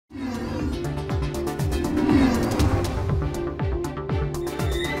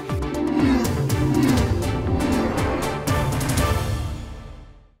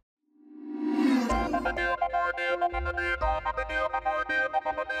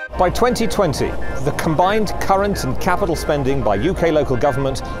By 2020, the combined current and capital spending by UK local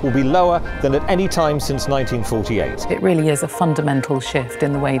government will be lower than at any time since 1948. It really is a fundamental shift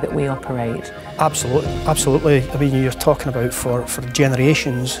in the way that we operate. Absolutely, absolutely. I mean, you're talking about for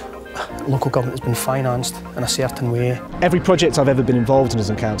generations, local government has been financed in a certain way. Every project I've ever been involved in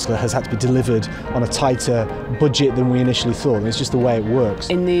as a councillor has had to be delivered on a tighter budget than we initially thought. And it's just the way it works.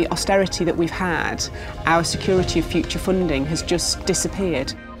 In the austerity that we've had, our security of future funding has just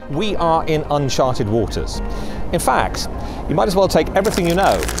disappeared. We are in uncharted waters. In fact, you might as well take everything you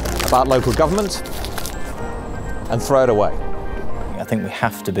know about local government and throw it away. I think we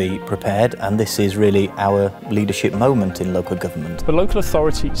have to be prepared, and this is really our leadership moment in local government. The local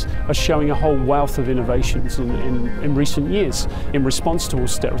authorities are showing a whole wealth of innovations in recent years in response to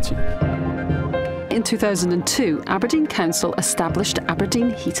austerity. In 2002, Aberdeen Council established Aberdeen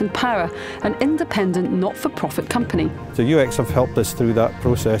Heat and Power, an independent not-for-profit company. So UX have helped us through that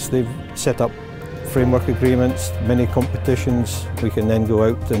process. They've set up framework agreements, many competitions. We can then go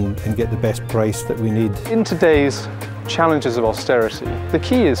out and get the best price that we need. In today's challenges of austerity, the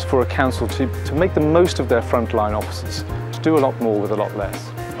key is for a council to make the most of their frontline officers, to do a lot more with a lot less.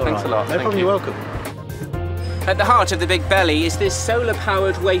 Thanks a lot. No problem, you're welcome. At the heart of the Big Belly is this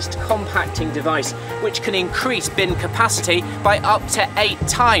solar-powered waste compacting device, which can increase bin capacity by up to 8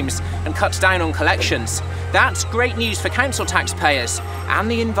 times and cut down on collections. That's great news for council taxpayers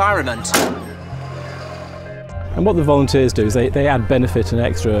and the environment. And what the volunteers do is they add benefit and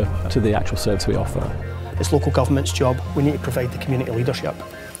extra to the actual service we offer. It's local government's job. We need to provide the community leadership.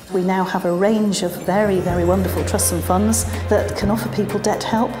 We now have a range of very, very wonderful trusts and funds that can offer people debt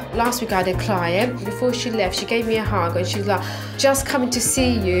help. Last week I had a client. Before she left, she gave me a hug and she was like, just coming to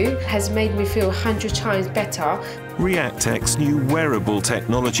see you has made me feel 100 times better. Reactech's new wearable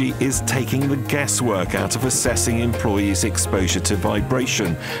technology is taking the guesswork out of assessing employees' exposure to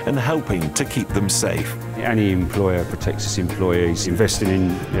vibration and helping to keep them safe. Any employer protects its employees. Investing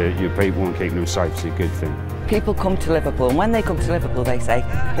in your people and keeping them safe is a good thing. People come to Liverpool, and when they come to Liverpool they say,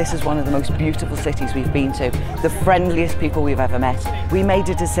 this is one of the most beautiful cities we've been to, the friendliest people we've ever met. We made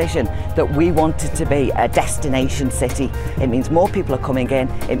a decision that we wanted to be a destination city. It means more people are coming in,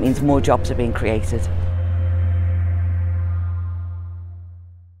 it means more jobs are being created.